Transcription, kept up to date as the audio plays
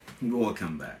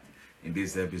Welcome back. In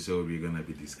this episode, we're gonna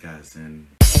be discussing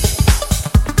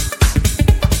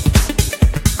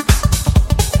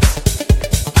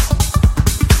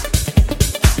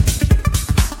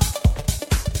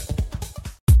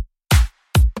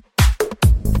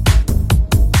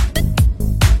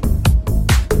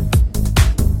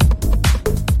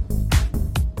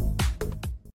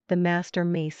The Master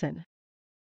Mason.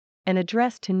 An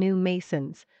address to new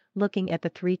Masons, looking at the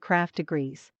 3 craft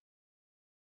degrees.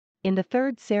 In the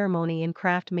 3rd ceremony in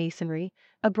craft masonry,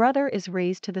 a brother is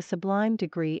raised to the sublime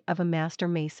degree of a Master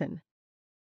Mason.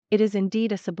 It is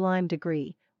indeed a sublime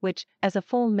degree, which, as a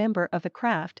full member of the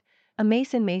craft, a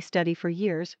Mason may study for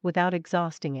years without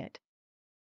exhausting it.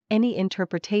 Any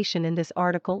interpretation in this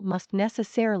article must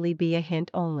necessarily be a hint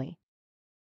only.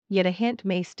 Yet a hint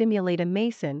may stimulate a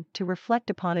Mason to reflect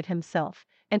upon it himself,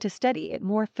 and to study it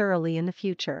more thoroughly in the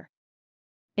future.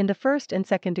 In the 1st and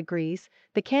 2nd degrees,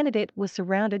 the candidate was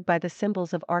surrounded by the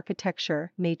symbols of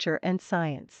architecture, nature, and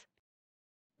science.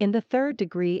 In the 3rd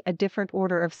degree, a different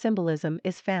order of symbolism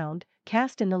is found,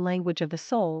 cast in the language of the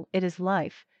soul. It is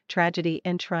life, tragedy,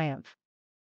 and triumph.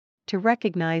 To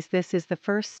recognize this is the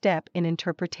first step in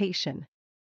interpretation.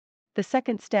 The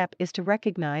second step is to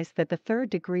recognize that the 3rd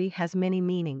degree has many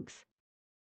meanings.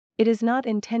 It is not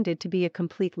intended to be a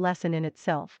complete lesson in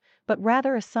itself, but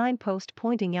rather a signpost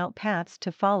pointing out paths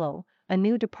to follow, a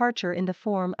new departure in the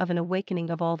form of an awakening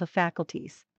of all the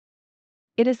faculties.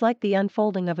 It is like the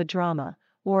unfolding of a drama,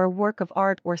 or a work of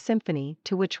art or symphony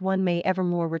to which one may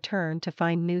evermore return to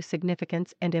find new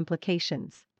significance and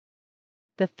implications.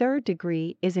 The 3rd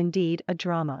degree is indeed a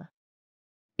drama.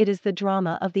 It is the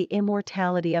drama of the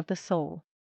immortality of the soul.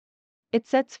 It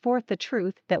sets forth the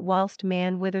truth that whilst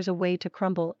man withers away to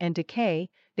crumble and decay,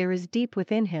 there is deep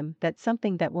within him that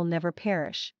something that will never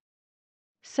perish.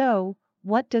 So,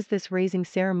 what does this raising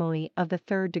ceremony of the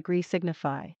 3rd degree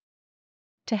signify?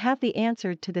 To have the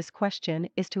answer to this question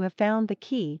is to have found the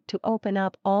key to open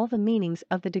up all the meanings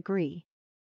of the degree.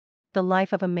 The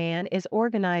life of a man is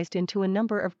organized into a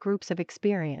number of groups of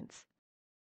experience.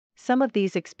 Some of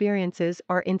these experiences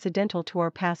are incidental to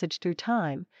our passage through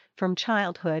time, from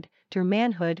childhood, through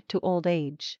manhood to old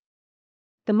age.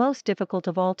 The most difficult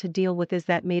of all to deal with is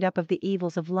that made up of the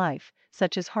evils of life,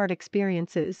 such as hard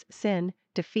experiences, sin,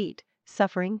 defeat,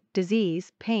 suffering,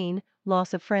 disease, pain,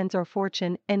 loss of friends or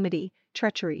fortune, enmity,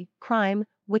 treachery, crime,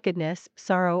 wickedness,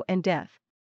 sorrow, and death.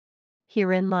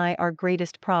 Herein lie our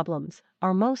greatest problems,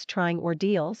 our most trying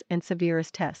ordeals and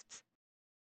severest tests.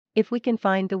 If we can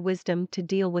find the wisdom to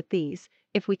deal with these,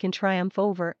 if we can triumph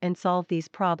over and solve these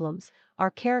problems,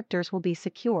 our characters will be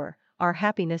secure, our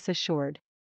happiness assured.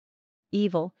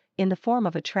 Evil, in the form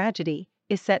of a tragedy,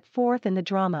 is set forth in the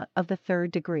drama of the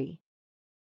 3rd degree.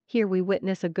 Here we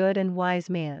witness a good and wise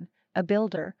man, a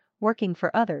builder, working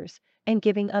for others, and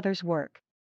giving others work.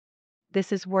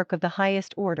 This is work of the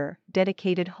highest order,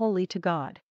 dedicated wholly to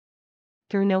God.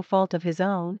 Through no fault of his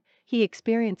own, he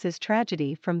experiences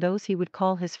tragedy from those he would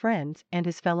call his friends and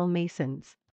his fellow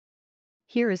Masons.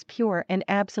 Here is pure and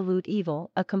absolute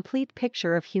evil, a complete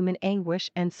picture of human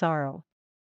anguish and sorrow.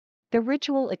 The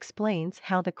ritual explains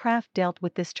how the craft dealt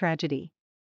with this tragedy.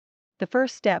 The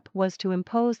first step was to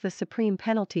impose the supreme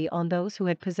penalty on those who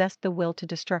had possessed the will to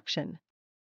destruction.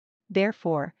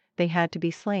 Therefore, they had to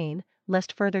be slain,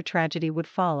 lest further tragedy would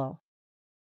follow.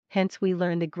 Hence we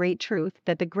learn the great truth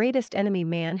that the greatest enemy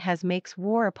man has makes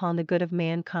war upon the good of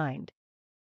mankind.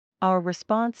 Our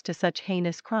response to such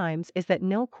heinous crimes is that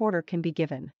no quarter can be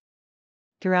given.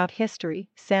 Throughout history,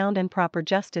 sound and proper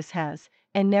justice has,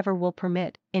 and never will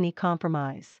permit, any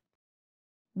compromise.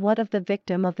 What of the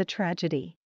victim of the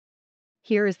tragedy?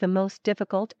 Here is the most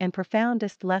difficult and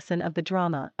profoundest lesson of the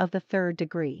drama of the 3rd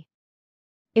degree.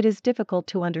 It is difficult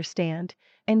to understand,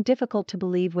 and difficult to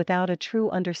believe without a true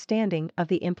understanding of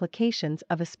the implications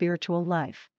of a spiritual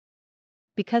life.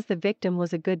 Because the victim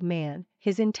was a good man,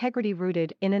 his integrity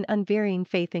rooted in an unvarying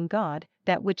faith in God,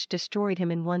 that which destroyed him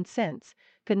in one sense,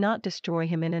 could not destroy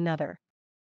him in another.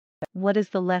 What is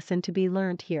the lesson to be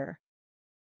learned here?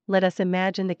 Let us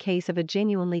imagine the case of a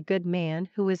genuinely good man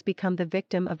who has become the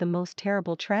victim of the most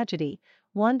terrible tragedy,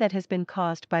 one that has been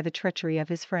caused by the treachery of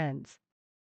his friends.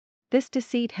 This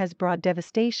deceit has brought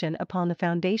devastation upon the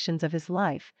foundations of his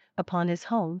life, upon his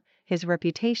home, his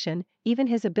reputation, even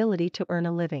his ability to earn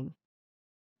a living.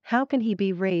 How can he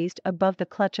be raised above the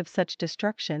clutch of such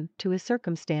destruction to his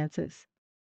circumstances?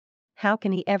 How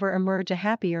can he ever emerge a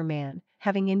happier man,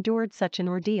 having endured such an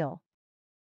ordeal?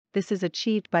 This is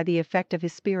achieved by the effect of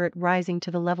his spirit rising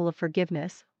to the level of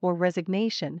forgiveness, or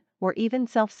resignation, or even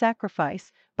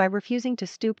self-sacrifice, by refusing to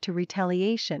stoop to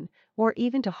retaliation, or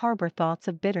even to harbor thoughts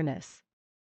of bitterness.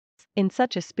 In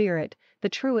such a spirit, the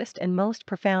truest and most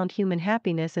profound human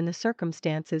happiness in the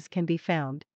circumstances can be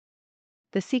found.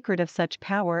 The secret of such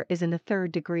power is in the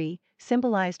third degree,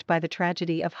 symbolized by the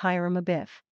tragedy of Hiram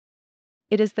Abiff.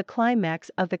 It is the climax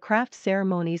of the craft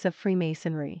ceremonies of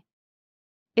Freemasonry.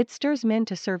 It stirs men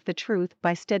to serve the truth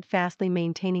by steadfastly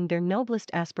maintaining their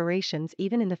noblest aspirations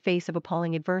even in the face of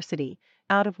appalling adversity,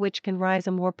 out of which can rise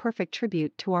a more perfect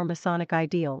tribute to our Masonic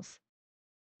ideals.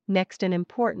 Next in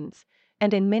importance,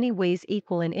 and in many ways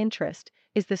equal in interest,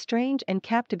 is the strange and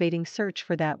captivating search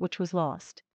for that which was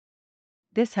lost.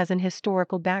 This has an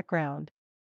historical background.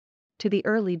 To the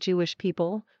early Jewish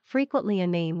people, frequently a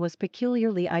name was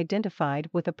peculiarly identified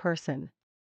with a person.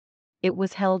 It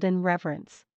was held in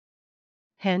reverence.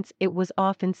 Hence, it was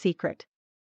often secret.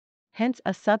 Hence,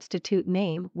 a substitute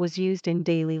name was used in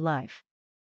daily life.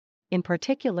 In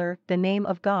particular, the name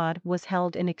of God was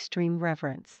held in extreme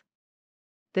reverence.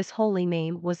 This holy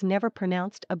name was never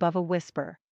pronounced above a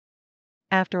whisper.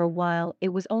 After a while, it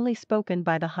was only spoken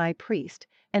by the high priest,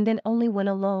 and then only when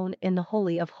alone in the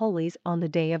Holy of Holies on the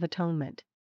Day of Atonement.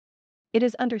 It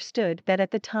is understood that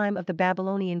at the time of the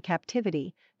Babylonian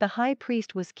captivity, the high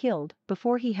priest was killed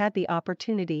before he had the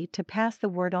opportunity to pass the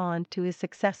word on to his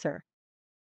successor.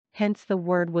 Hence the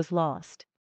word was lost.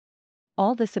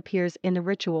 All this appears in the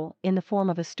ritual in the form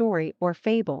of a story or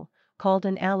fable, called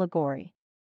an allegory.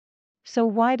 So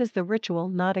why does the ritual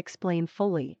not explain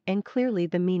fully and clearly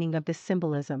the meaning of this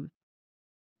symbolism?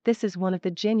 This is one of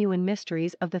the genuine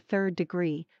mysteries of the third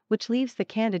degree, which leaves the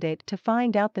candidate to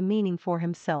find out the meaning for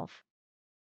himself.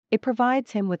 It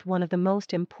provides him with one of the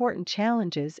most important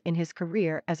challenges in his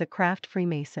career as a craft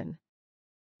Freemason.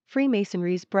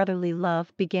 Freemasonry's brotherly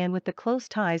love began with the close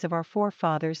ties of our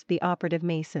forefathers, the operative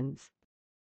Masons.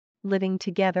 Living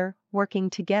together, working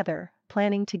together,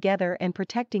 planning together and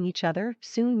protecting each other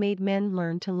soon made men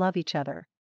learn to love each other.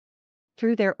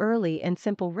 Through their early and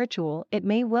simple ritual, it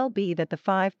may well be that the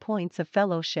 5 points of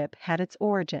fellowship had its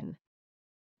origin.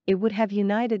 It would have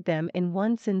united them in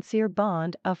one sincere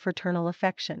bond of fraternal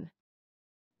affection.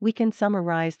 We can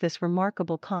summarize this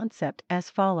remarkable concept as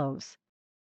follows.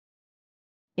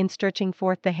 In stretching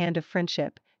forth the hand of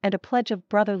friendship, and a pledge of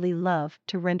brotherly love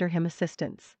to render him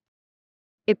assistance.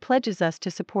 It pledges us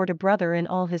to support a brother in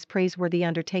all his praiseworthy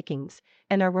undertakings,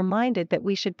 and are reminded that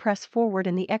we should press forward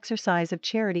in the exercise of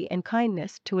charity and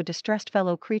kindness to a distressed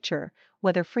fellow creature,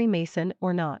 whether Freemason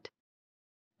or not.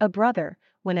 A brother,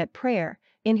 when at prayer,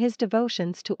 in his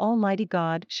devotions to Almighty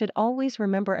God, should always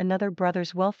remember another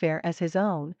brother's welfare as his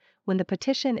own, when the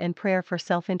petition and prayer for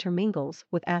self intermingles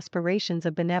with aspirations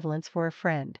of benevolence for a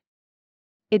friend.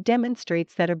 It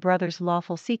demonstrates that a brother's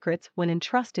lawful secrets, when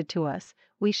entrusted to us,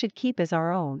 we should keep as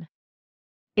our own.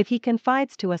 If he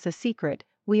confides to us a secret,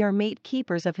 we are made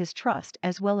keepers of his trust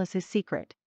as well as his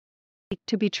secret.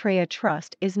 To betray a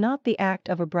trust is not the act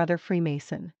of a brother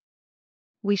Freemason.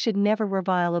 We should never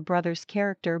revile a brother's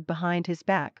character behind his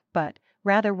back, but,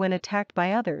 rather when attacked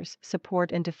by others,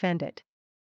 support and defend it.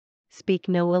 Speak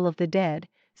no ill of the dead,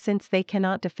 since they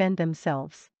cannot defend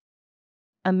themselves.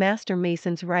 A Master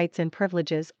Mason's rights and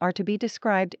privileges are to be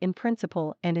described in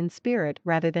principle and in spirit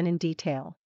rather than in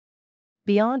detail.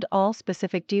 Beyond all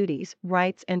specific duties,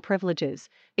 rights, and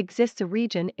privileges, exists a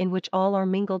region in which all are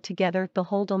mingled together, the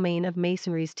whole domain of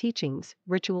Masonry's teachings,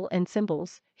 ritual and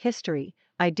symbols, history,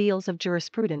 ideals of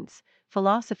jurisprudence,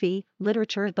 philosophy,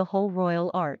 literature, the whole royal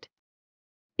art.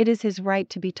 It is his right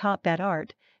to be taught that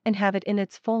art, and have it in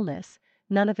its fullness,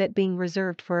 none of it being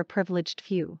reserved for a privileged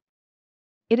few.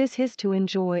 It is his to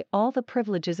enjoy all the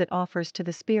privileges it offers to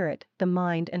the spirit, the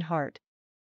mind and heart.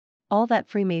 All that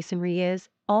Freemasonry is,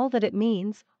 all that it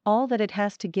means, all that it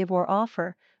has to give or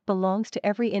offer, belongs to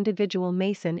every individual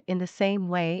Mason in the same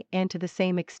way and to the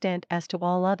same extent as to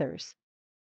all others.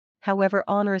 However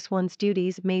onerous one's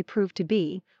duties may prove to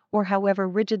be, or however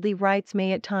rigidly rights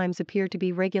may at times appear to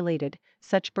be regulated,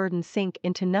 such burdens sink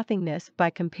into nothingness by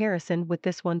comparison with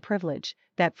this one privilege,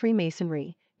 that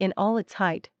Freemasonry, in all its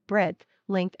height, breadth,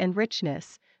 length and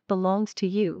richness, belongs to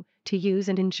you, to use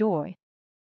and enjoy.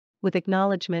 With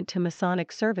acknowledgement to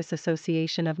Masonic Service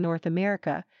Association of North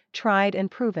America, tried and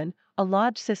proven, a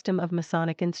lodge system of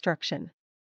Masonic instruction.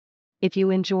 If you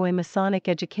enjoy Masonic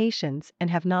educations and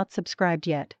have not subscribed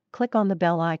yet, click on the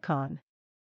bell icon.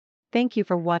 Thank you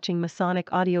for watching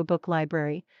Masonic Audiobook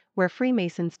Library, where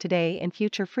Freemasons today and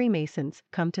future Freemasons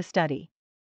come to study.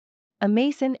 A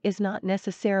Mason is not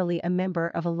necessarily a member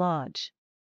of a lodge.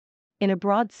 In a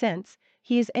broad sense,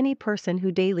 he is any person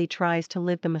who daily tries to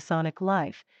live the Masonic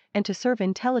life, and to serve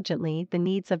intelligently the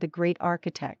needs of the great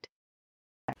architect.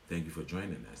 Thank you for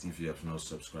joining us. If you have not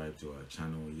subscribed to our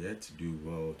channel yet, do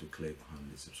well to click on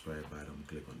the subscribe button,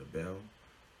 click on the bell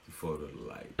before the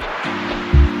light.